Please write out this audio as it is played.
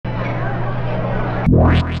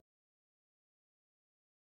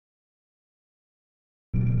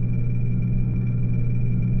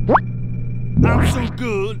I'm so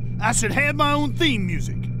good, I should have my own theme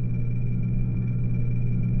music.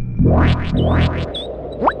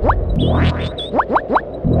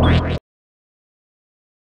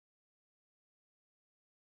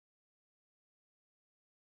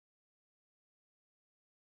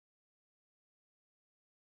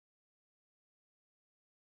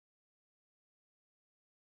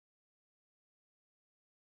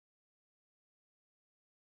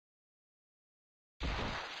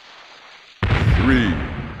 Three,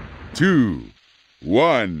 two,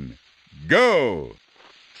 one, go!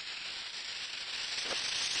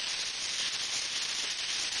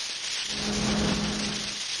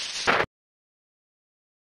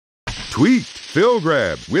 Tweaked fill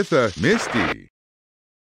grab with a Misty.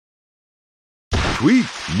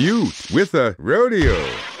 Tweaked mute with a Rodeo.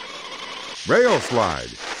 Rail slide.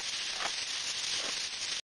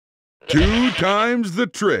 2 times the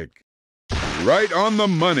trick. Right on the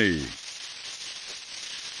money.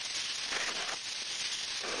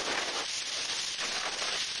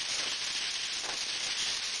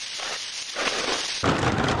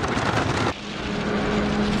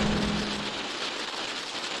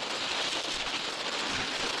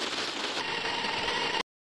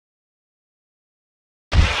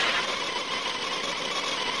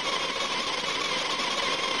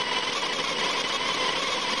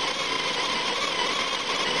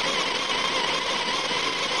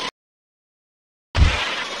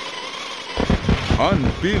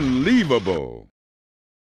 Unbelievable!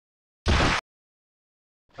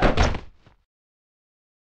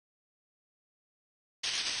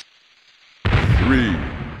 Three,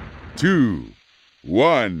 two,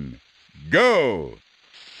 one, go!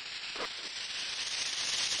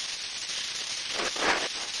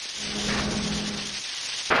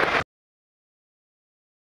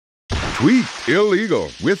 Tweaked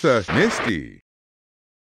illegal with a Misty.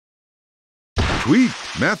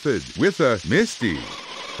 Tweaked method with a Misty.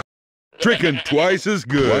 Trickin' twice as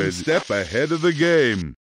good. 1 step ahead of the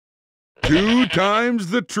game. 2 times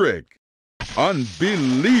the trick.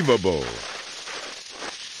 Unbelievable.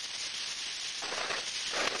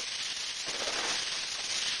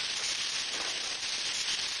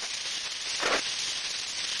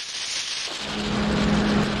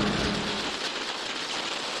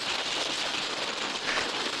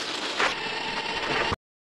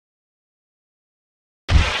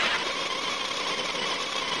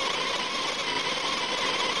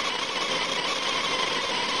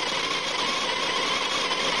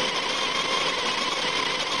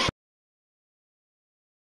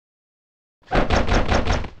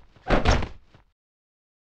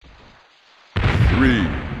 Three,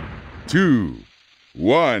 two,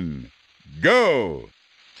 one, go!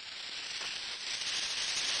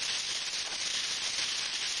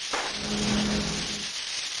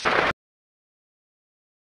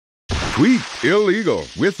 Tweaked illegal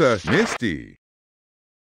with a Misty.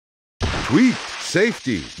 Tweaked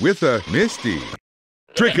safety with a Misty.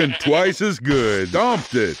 Trickin' twice as good.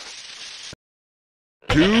 Stomped it.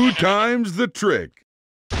 2 times the trick.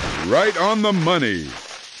 Right on the money.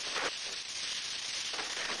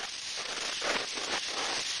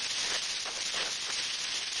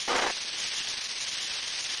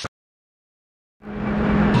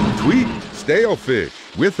 Tweaked stale fish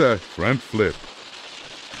with a front flip.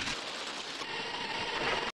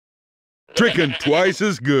 Trickin' twice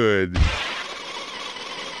as good.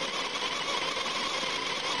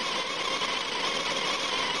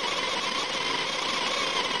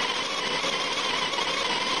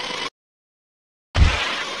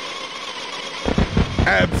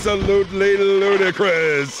 Absolutely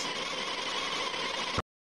ludicrous.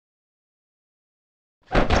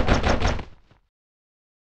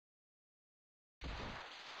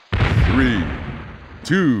 Three,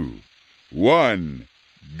 two, one,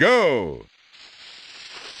 go!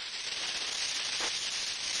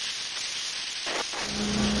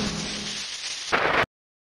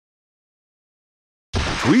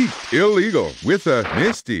 Tweaked illegal with a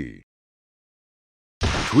Misty.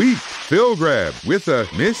 Tweaked fill grab with a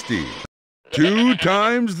Misty. 2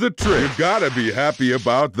 times the trick. You gotta be happy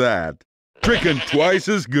about that. Trickin' twice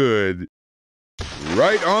as good.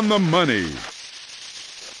 Right on the money.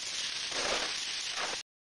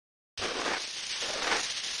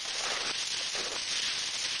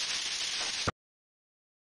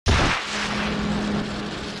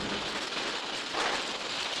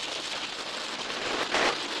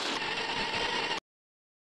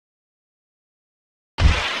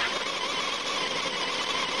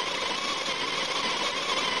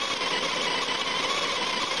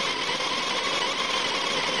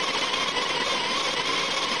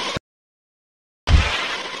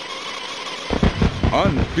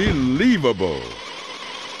 Unbelievable!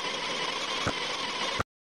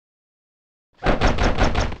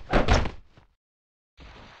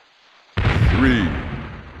 Three,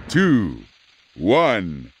 two,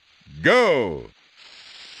 one, go!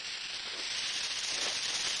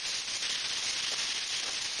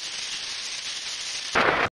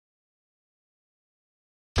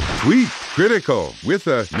 Tweet critical with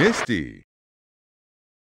a Misty.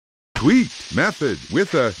 Tweet method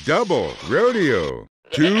with a double rodeo.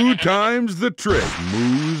 2 times the trick,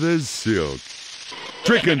 smooth as silk.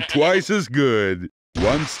 Trickin' twice as good,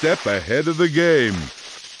 1 step ahead of the game.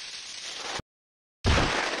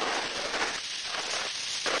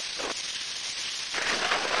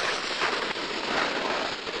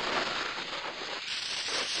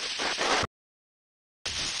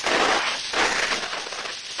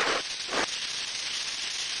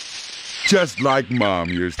 Just like Mom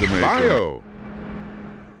used to make Bio.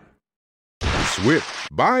 Switch.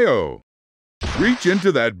 Bio. Reach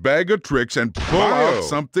into that bag of tricks and pull out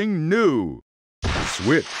something new.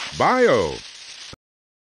 Switch. Bio.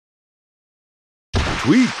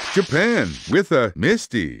 Tweet Japan with a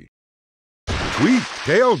Misty. Tweet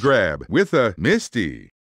Tail Grab with a Misty.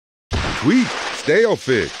 Tweet Stale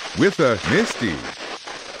Fish with a Misty.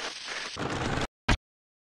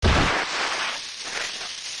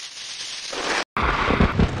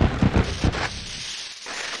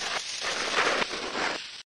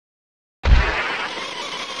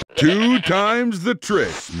 Two times the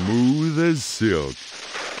trick, smooth as silk.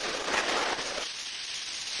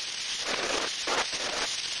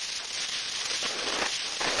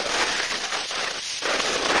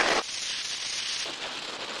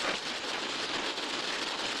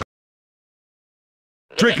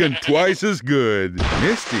 Trickin' twice as good,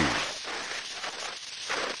 Misty.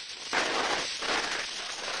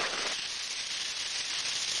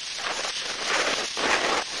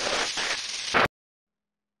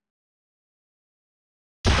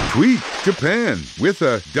 Tweet Japan with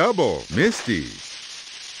a double Misty.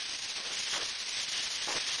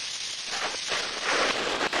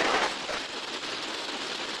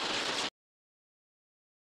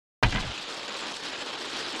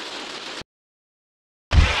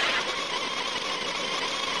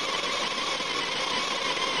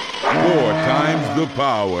 Four times the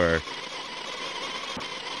power.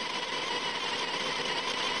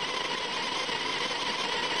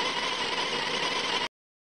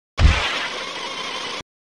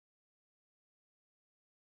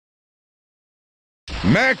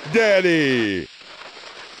 Mac Daddy!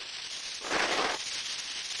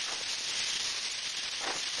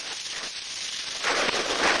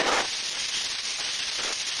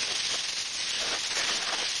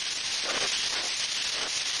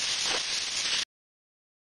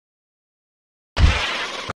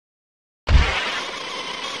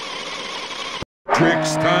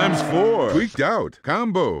 Trix times 4. Tweaked out.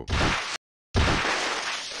 Combo.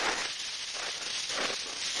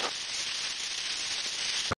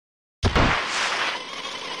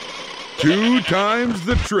 Two times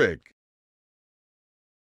the trick.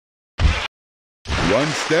 1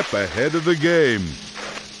 step ahead of the game.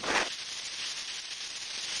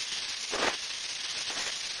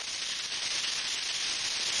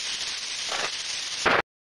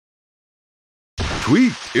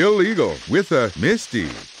 Tweet illegal with a Misty.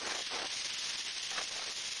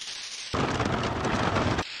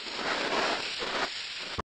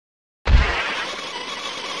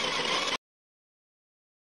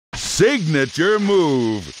 Signature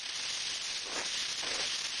move.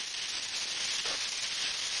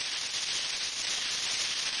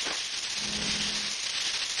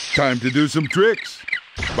 Time to do some tricks.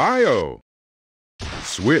 Bio.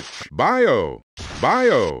 Switch. Bio.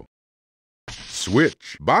 Bio.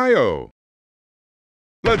 Switch. Bio.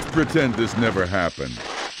 Let's pretend this never happened.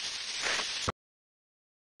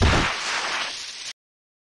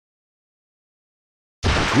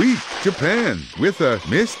 Tweet Japan with a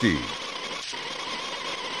Misty.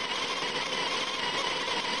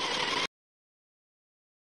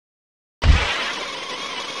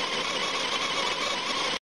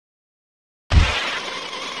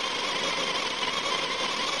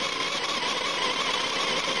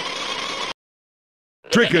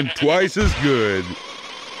 Trickin' twice as good.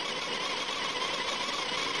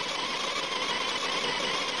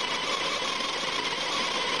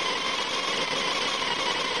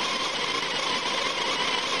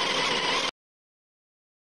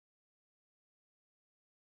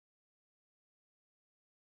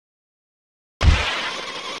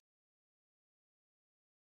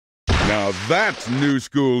 Now that's new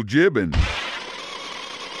school jibbin'.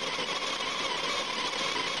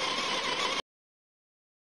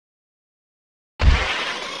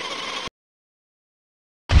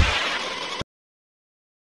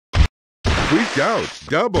 Tweaked out.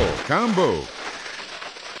 Double combo.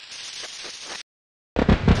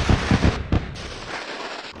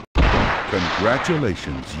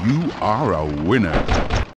 Congratulations, you are a winner.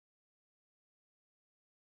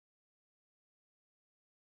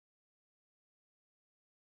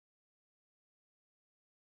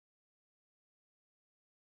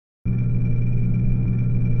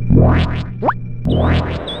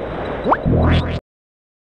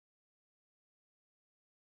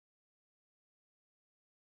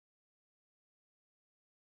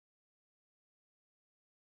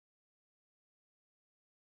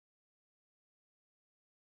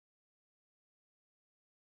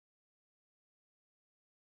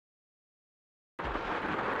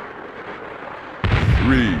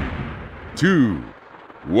 Three, 2,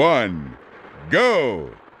 1,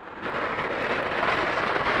 go!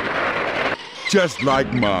 Just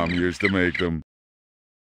like Mom used to make them.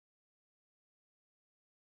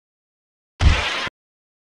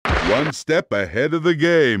 One step ahead of the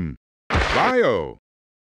game. Bio.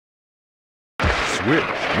 Switch,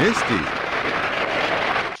 Misty.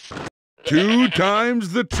 2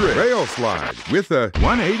 times the trick. Rail slide with a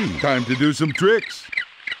 180. Time to do some tricks.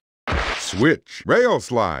 Switch, rail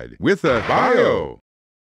slide with a bio.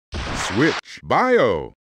 Switch,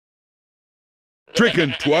 bio.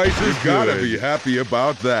 Trickin' twice as good. Gotta be happy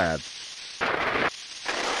about that.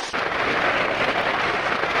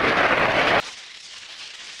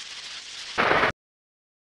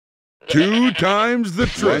 Two times the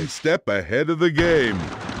trick. One step ahead of the game.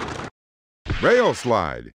 Rail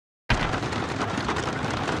slide.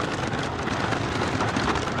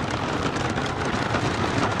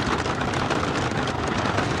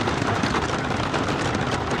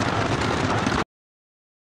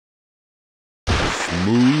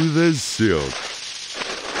 Smooth as silk.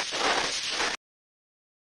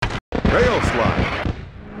 Rail slide.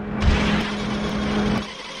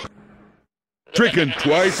 Trickin'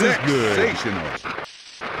 twice as good. Sensational.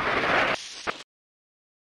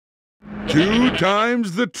 2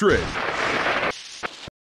 times the trick.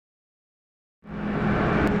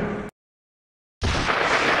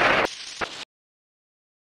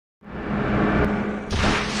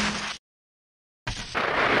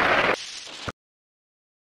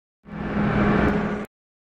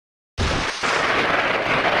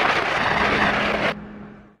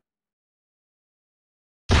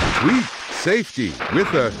 Sweet safety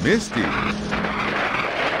with a Misty.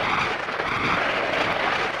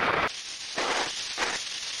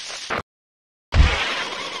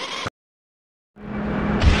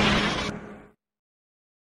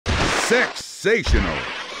 Sensational.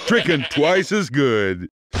 Trickin' twice as good.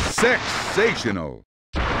 Sensational.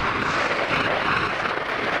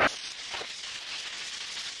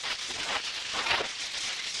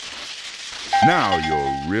 Now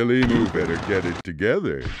you'll really move. Better get it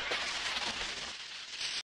together.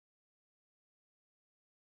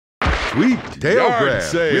 Sweet tail grab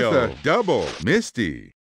sail with a double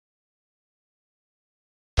Misty.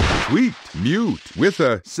 Sweet mute with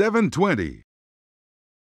a 720.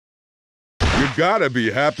 You gotta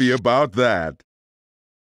be happy about that.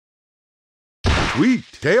 Sweet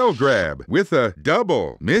tail grab with a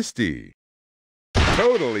double Misty.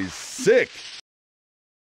 Totally sick.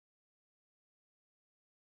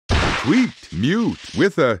 Sweet mute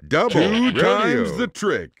with a double 2 times the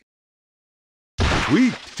trick.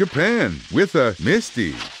 Sweet Japan with a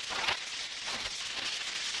Misty.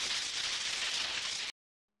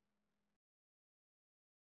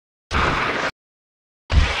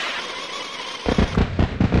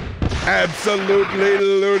 Absolutely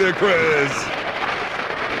ludicrous.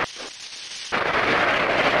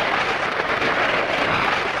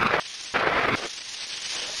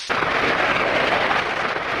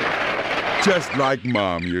 Just like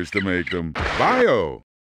Mom used to make them. Bio.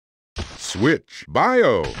 Switch,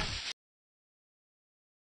 bio.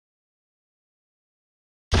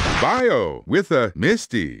 Bio with a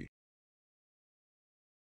Misty.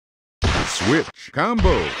 Switch,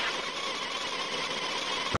 combo.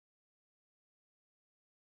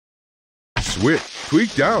 Switch,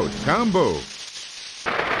 tweaked out, combo.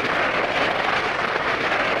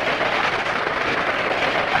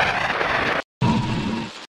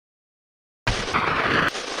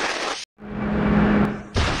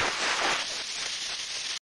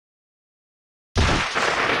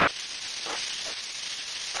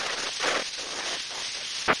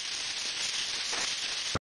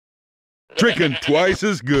 Trickin' twice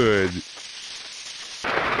as good.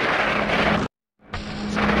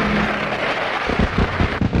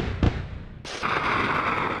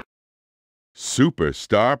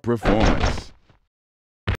 Superstar performance.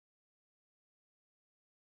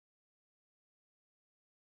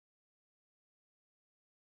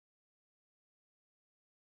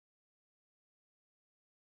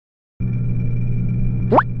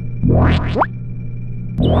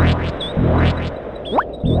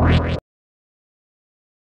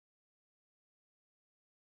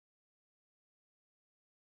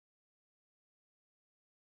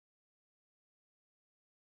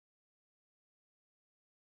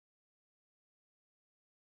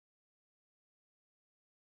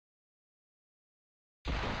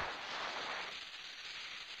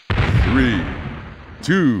 Three,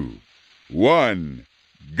 two, one,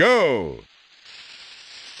 go!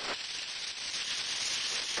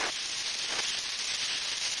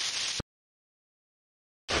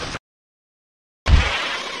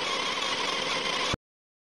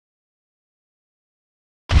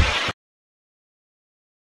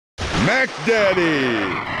 Mac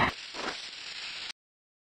Daddy!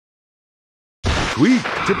 Tweet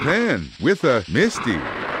Japan with a Misty.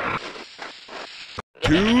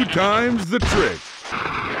 2 times the trick.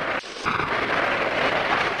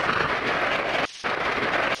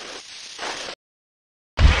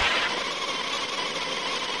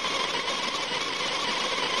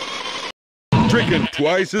 Trickin'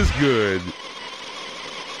 twice as good.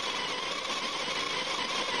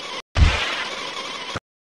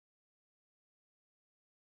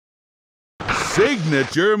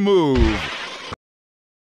 Signature move.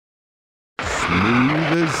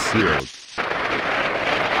 Smooth as silk.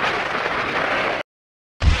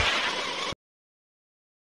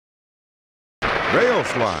 Rail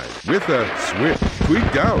slide with a switch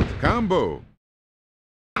tweaked out combo.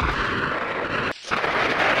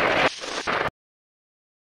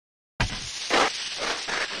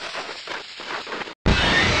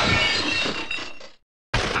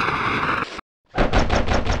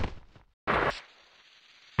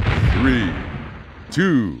 Three,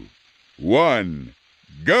 two, one,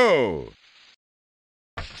 go!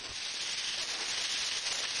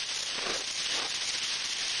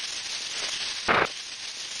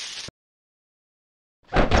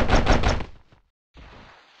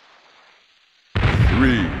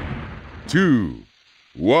 Three, two,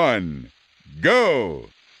 one, go!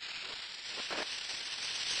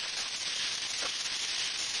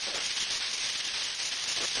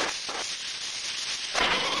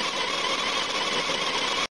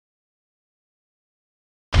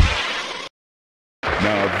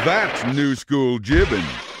 Now that's new school jibbing.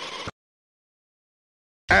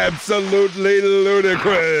 Absolutely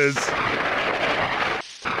ludicrous!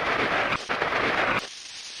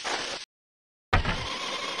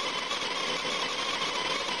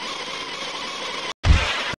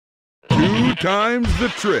 Two times the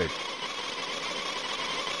trick.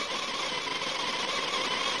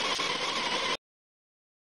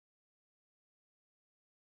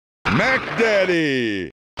 Mac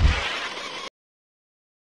Daddy!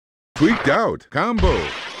 Tweaked out combo.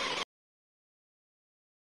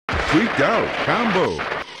 Tweaked out combo.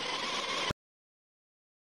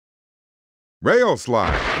 Rail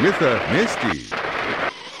slide with a Misty.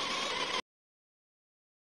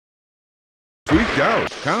 Tweaked out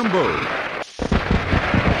combo.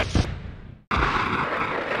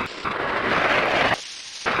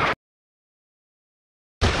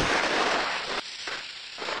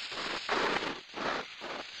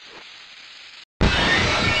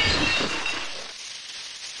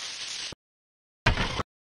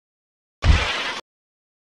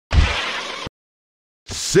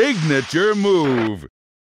 Signature move.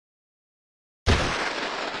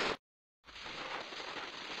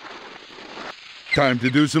 Time to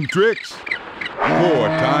do some tricks. 4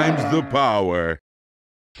 times the power.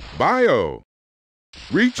 Bio.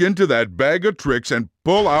 Reach into that bag of tricks and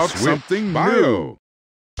pull out something new.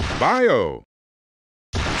 Bio.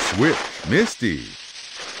 Switch Misty.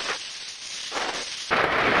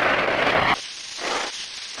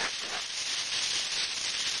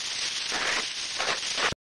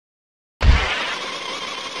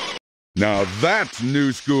 Now that's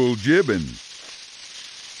new school jibbing.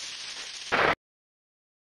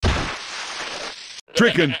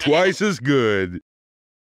 Trickin' twice as good.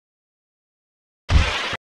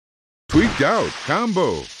 Tweaked out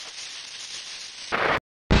combo.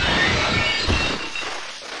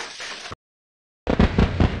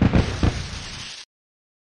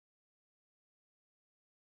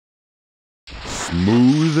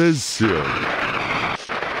 Smooth as silk.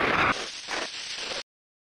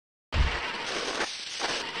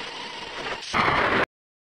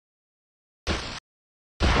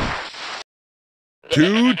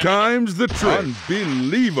 Two times the trick.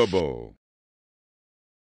 Unbelievable.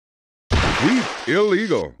 Sweep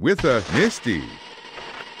illegal with a Misty.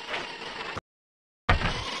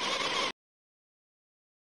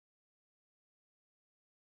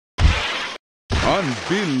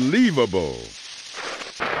 Unbelievable.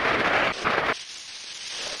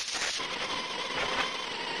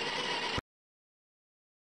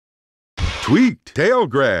 Tweaked tail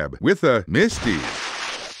grab with a Misty.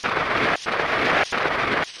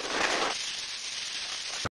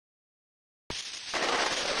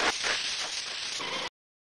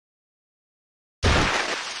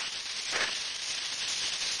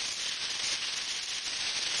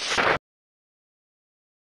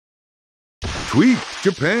 Tweaked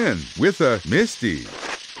Japan with a Misty.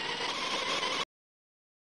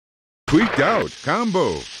 Tweaked out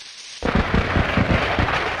combo.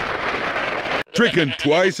 Trickin'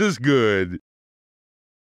 twice as good.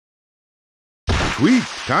 Tweaked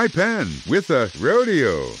Taipan with a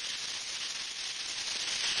Rodeo.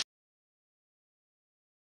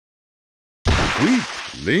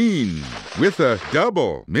 Tweaked Lean with a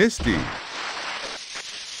double Misty.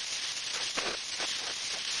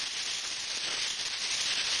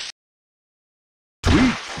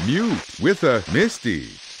 Tweaked Mute with a Misty.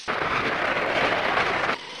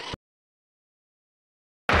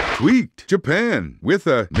 Tweaked Japan with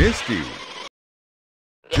a Misty.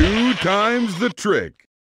 2 times the trick.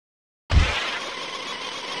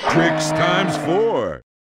 Trix times 4.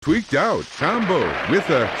 Tweaked out combo with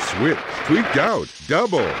a switch. Tweaked out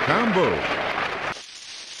double combo.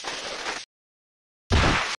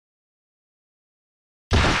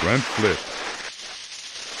 Front flip.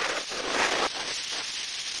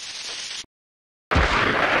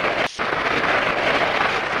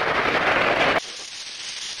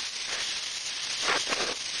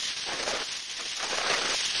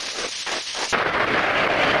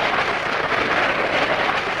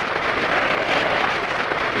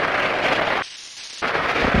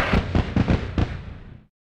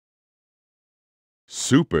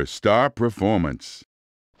 Superstar performance.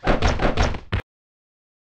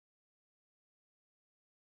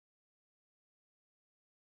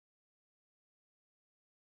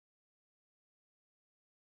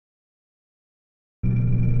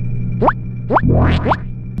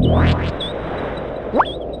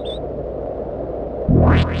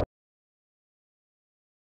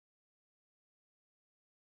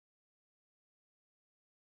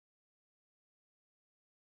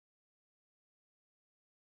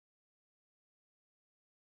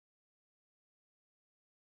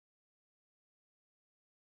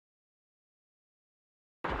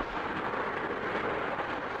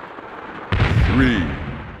 Three,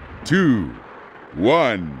 2,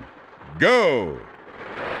 1, go!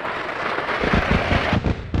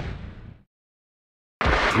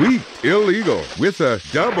 Tweaked illegal with a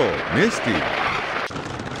double Misty.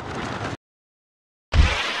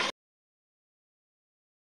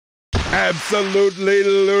 Absolutely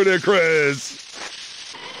ludicrous!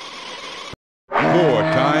 4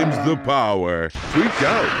 times the power. Tweaked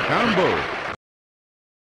out combo.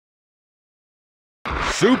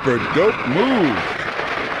 Super dope move.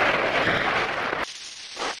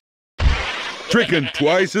 Trickin'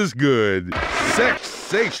 twice as good.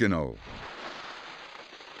 Sensational.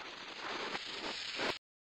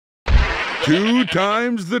 2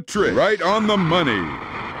 times the trick. Right on the money.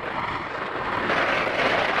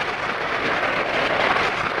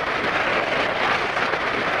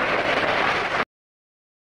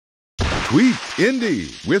 Tweaked Indy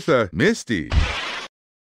with a Misty.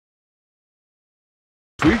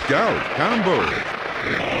 Tweaked out combo.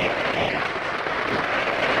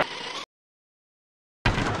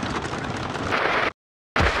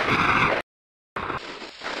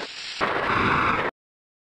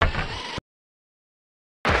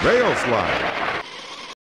 Rail slide.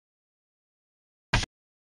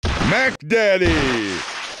 Mac Daddy.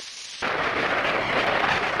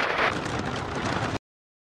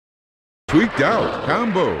 Tweaked out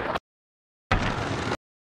combo.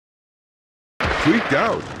 Tweaked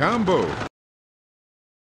out combo.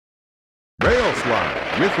 Rail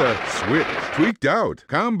slide with a switch. Tweaked out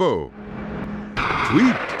combo.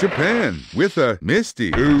 Tweaked Japan with a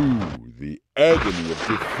Misty. Ooh, the agony of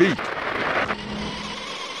defeat.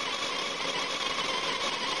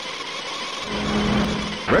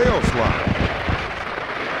 Rail slide.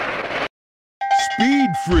 Speed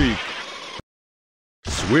freak.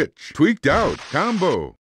 Switch. Tweaked out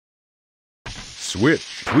combo.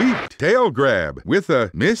 Switch. Tweaked tail grab with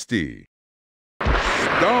a Misty.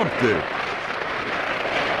 Stomped it.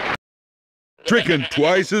 Trickin'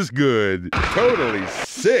 twice as good. Totally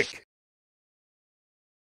sick.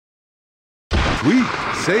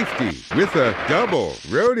 Tweaked safety with a double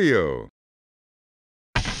rodeo.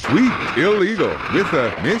 Tweaked illegal with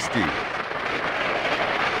a Misty.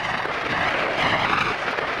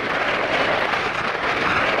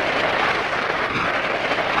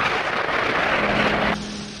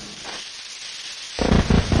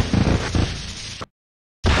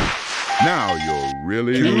 Now you're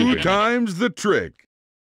really moving. 2 times the trick.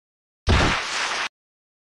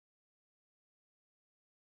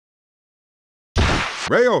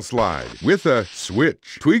 Rail slide with a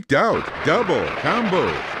switch. Tweaked out. Double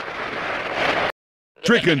combo.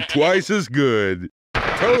 Trickin' twice as good.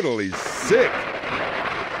 Totally sick.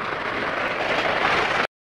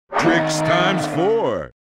 Trix times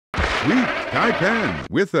 4. Tweak Taipan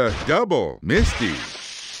with a double Misty.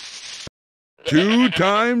 2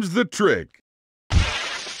 times the trick.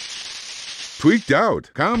 Tweaked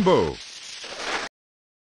out combo.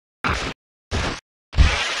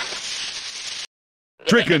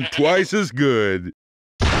 Trickin' twice as good.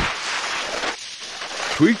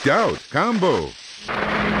 Tweaked out combo.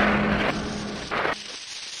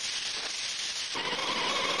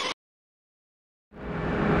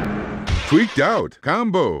 Tweaked out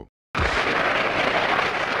combo.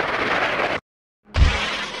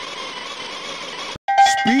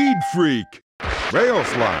 Speed freak. Rail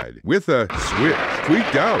slide with a switch.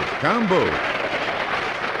 Tweaked out combo.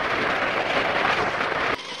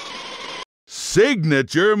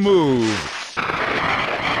 Signature move.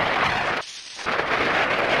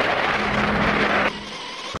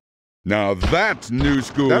 Now that's new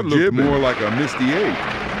school. That looked more like a Misty 8.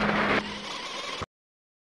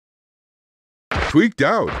 Tweaked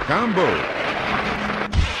out combo.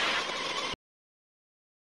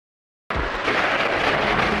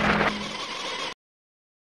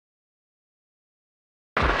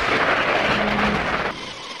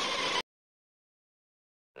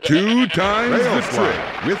 Two times the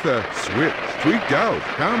trick with a switch. Tweaked out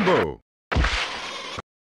combo.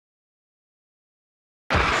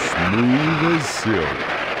 Smooth as silk.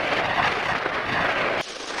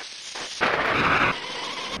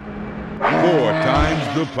 Four times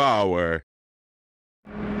the power.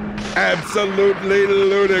 Absolutely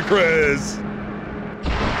ludicrous.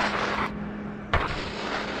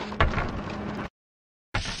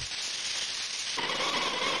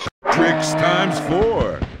 Trix times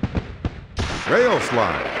 4. Rail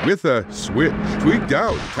slide with a switch. Tweaked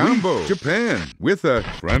out combo. Japan with a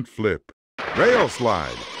front flip. Rail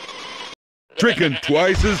slide. Trickin'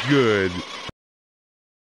 twice as good.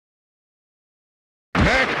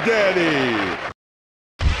 Mac Daddy.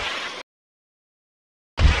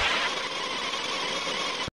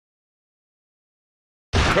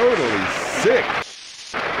 Totally sick.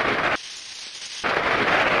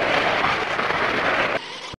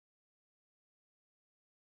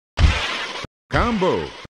 Combo.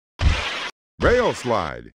 Rail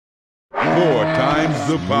slide. 4 times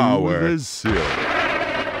the power. Smooth as silk.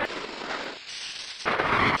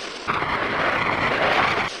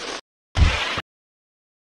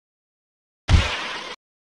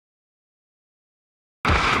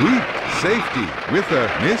 Tweak safety with a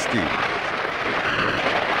Misty.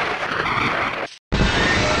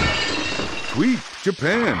 Tweak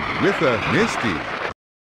Japan with a Misty.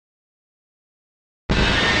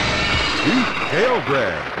 Tweak tail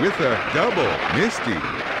grab with a double Misty.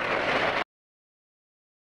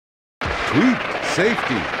 Tweak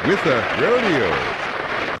safety with a rodeo.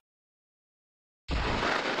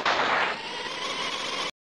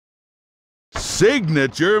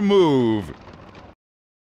 Signature move.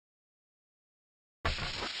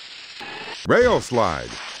 Rail slide.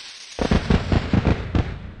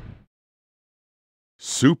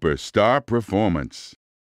 Superstar performance.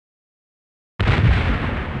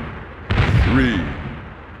 3,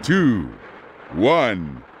 2,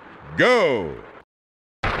 1, go!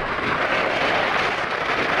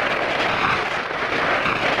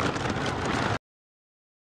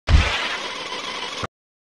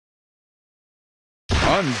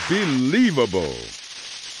 Unbelievable!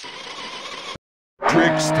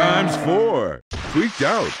 Trix times 4. Tweaked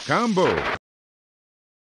out combo.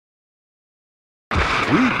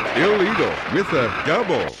 Tweak illegal with a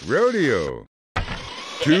double rodeo.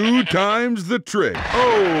 2 times the trick.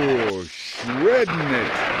 Oh, shredding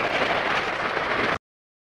it.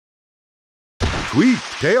 Tweak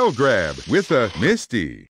tail grab with a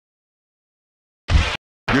Misty.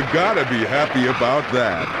 You gotta be happy about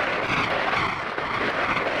that.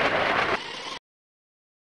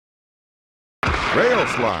 Rail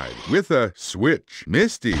slide with a switch.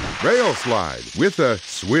 Misty. Rail slide with a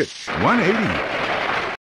switch. 180.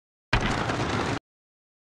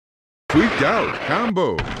 Tweaked out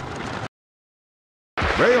combo.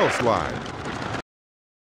 Rail slide.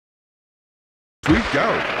 Tweaked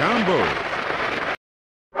out combo.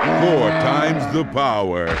 4 times the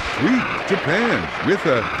power. Tweak Japan with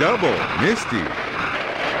a double Misty.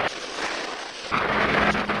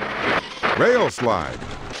 Rail slide.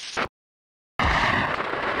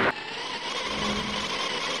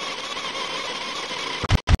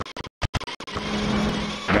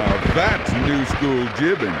 that's new school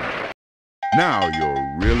jibbing. Now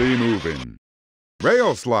you're really moving.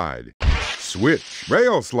 Rail slide. Switch.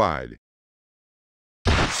 Rail slide.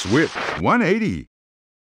 Switch. 180.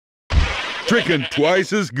 Tricking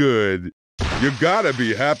twice as good. You gotta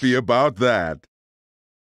be happy about that.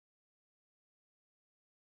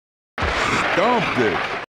 Stomped it.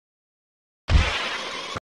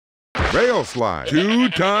 Rail slide. 2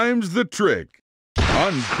 times the trick.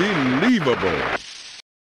 Unbelievable.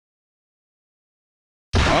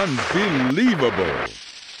 Unbelievable.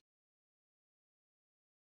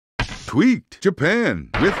 Tweaked Japan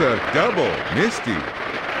with a double Misty.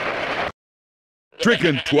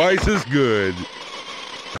 Tricking twice as good.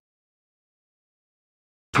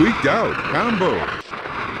 Tweaked out combo.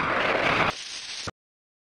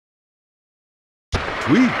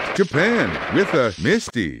 Tweaked Japan with a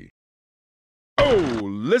Misty. Oh,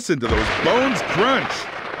 listen to those bones crunch.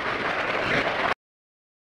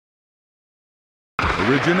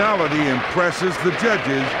 Originality impresses the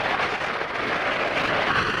judges.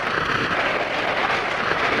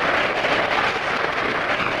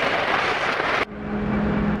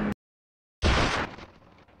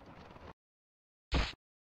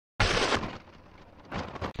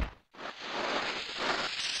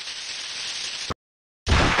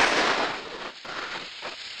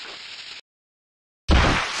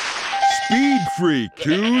 Speed Freak,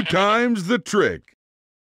 2 times the trick.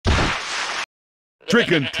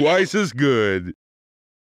 Tricking twice as good.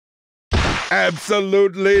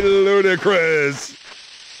 Absolutely ludicrous.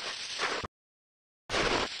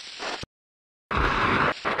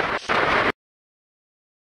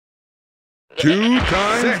 Two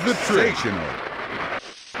times the trick.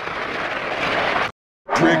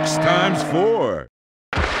 Tricks times 4.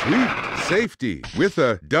 Tweaked safety with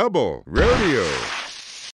a double rodeo.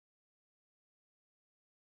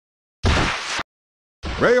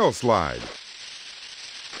 Rail slide.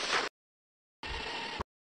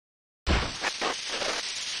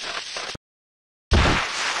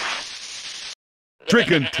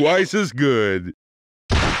 Tricking twice as good.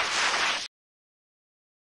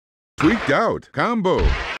 Tweaked out combo.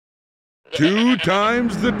 2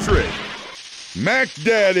 times the trick. Mac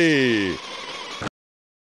Daddy.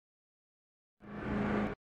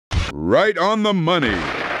 Right on the money.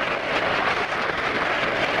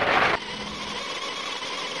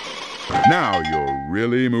 Now you're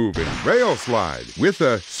really moving. Rail slide with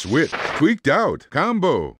a switch. Tweaked out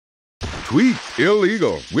combo. Tweaked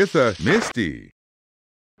illegal with a Misty.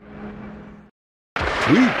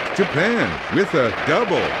 Tweaked Japan with a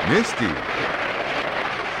double Misty.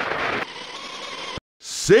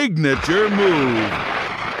 Signature move.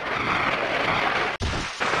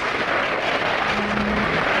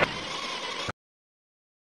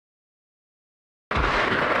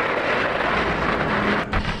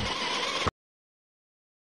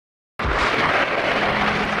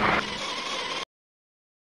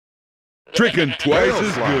 Tricking twice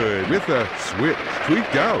as good with a switch.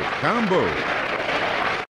 Tweaked out combo.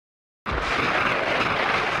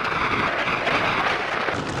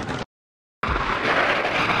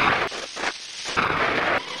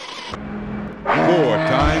 Four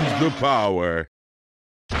times the power.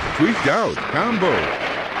 Tweaked out combo.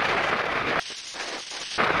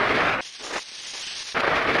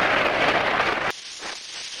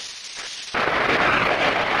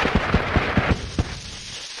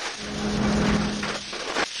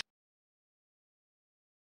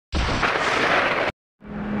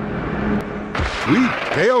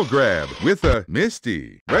 Tweaked tail grab with a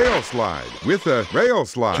Misty. Rail slide with a rail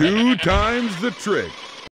slide. 2 times the trick.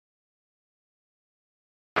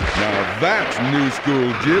 Now that's new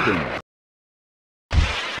school jibbing.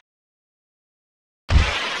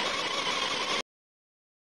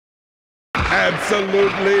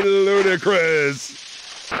 Absolutely ludicrous.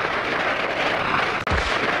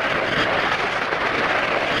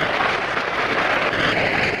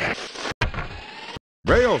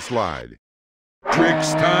 Rail slide.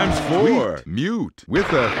 Tricks times 4. Tweaked. Mute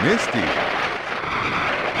with a Misty.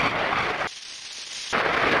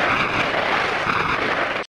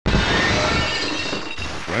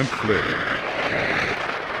 Front flip.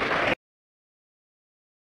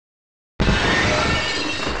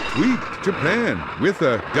 Tweaked Japan with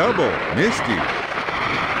a double Misty.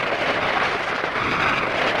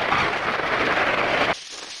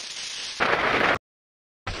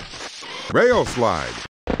 Rail slide.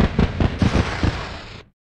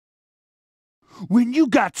 When you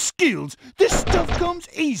got skills, this stuff comes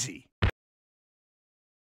easy.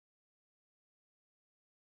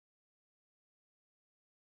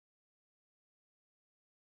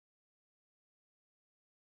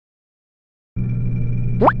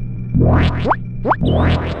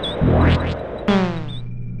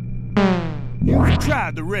 You've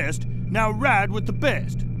tried the rest, now ride with the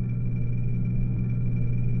best.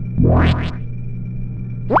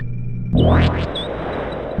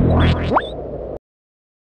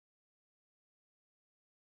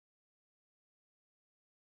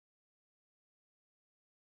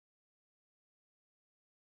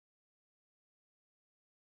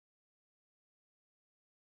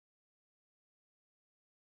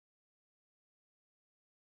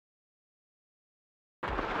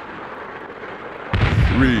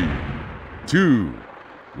 Three, two,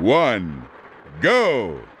 one,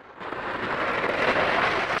 go!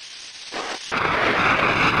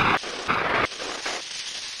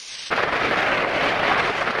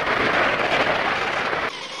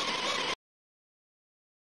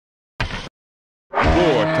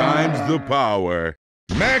 Four times the power.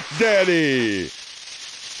 Mac Daddy!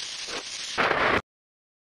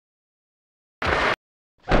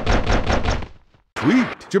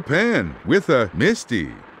 Tweaked Japan with a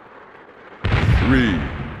Misty. 3,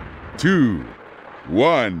 2,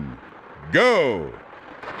 1, go!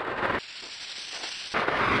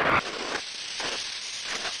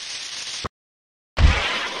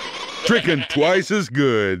 Trickin' twice as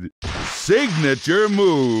good. Signature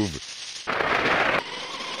move.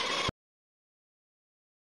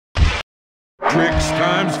 Trix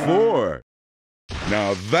times 4.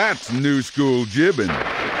 Now that's new school jibbin'.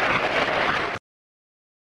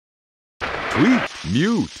 Tweaked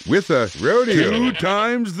mute with a rodeo. 2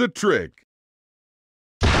 times the trick.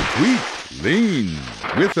 Tweaked lean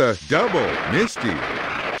with a double Misty.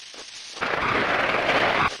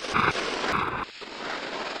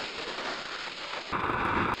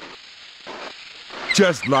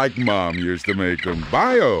 Just like Mom used to make them.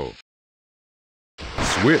 Bio.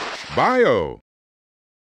 Switch. Bio.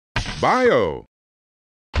 Bio.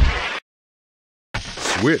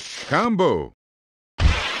 Switch. Combo.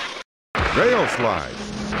 Rail slide.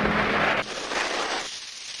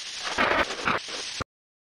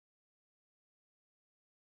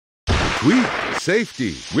 Tweak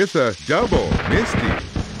safety with a double Misty.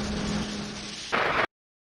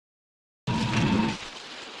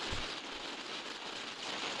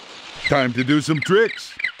 Time to do some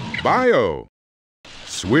tricks. Bio.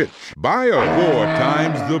 Switch. Bio. 4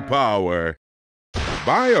 times the power.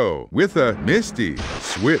 Bio with a Misty.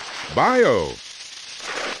 Switch. Bio.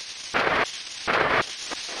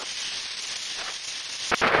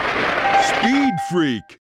 Speed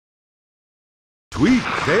freak. Tweak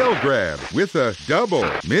tail grab with a double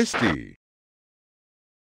Misty.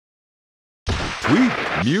 Tweak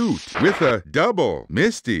mute with a double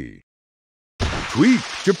Misty. Tweak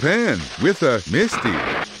Japan with a Misty.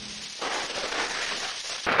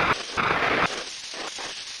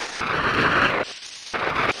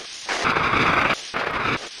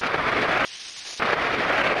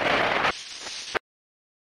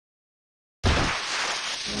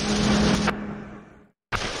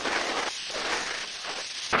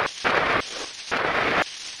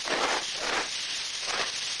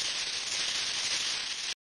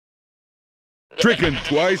 Trickin'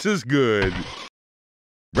 twice as good.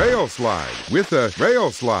 Rail slide with a rail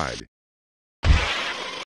slide.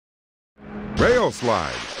 Rail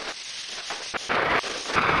slide.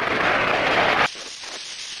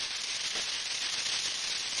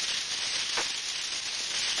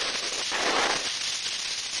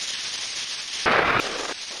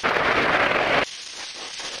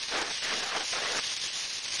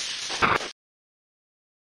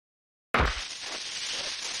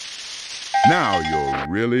 Now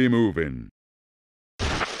you're really moving.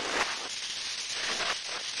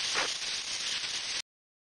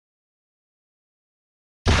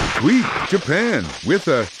 Tweak Japan with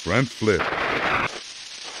a front flip.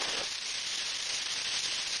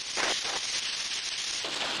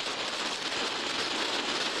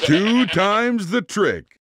 Two times the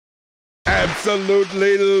trick.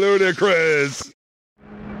 Absolutely ludicrous.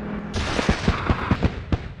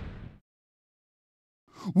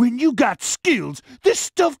 When you got skills, this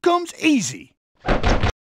stuff comes easy.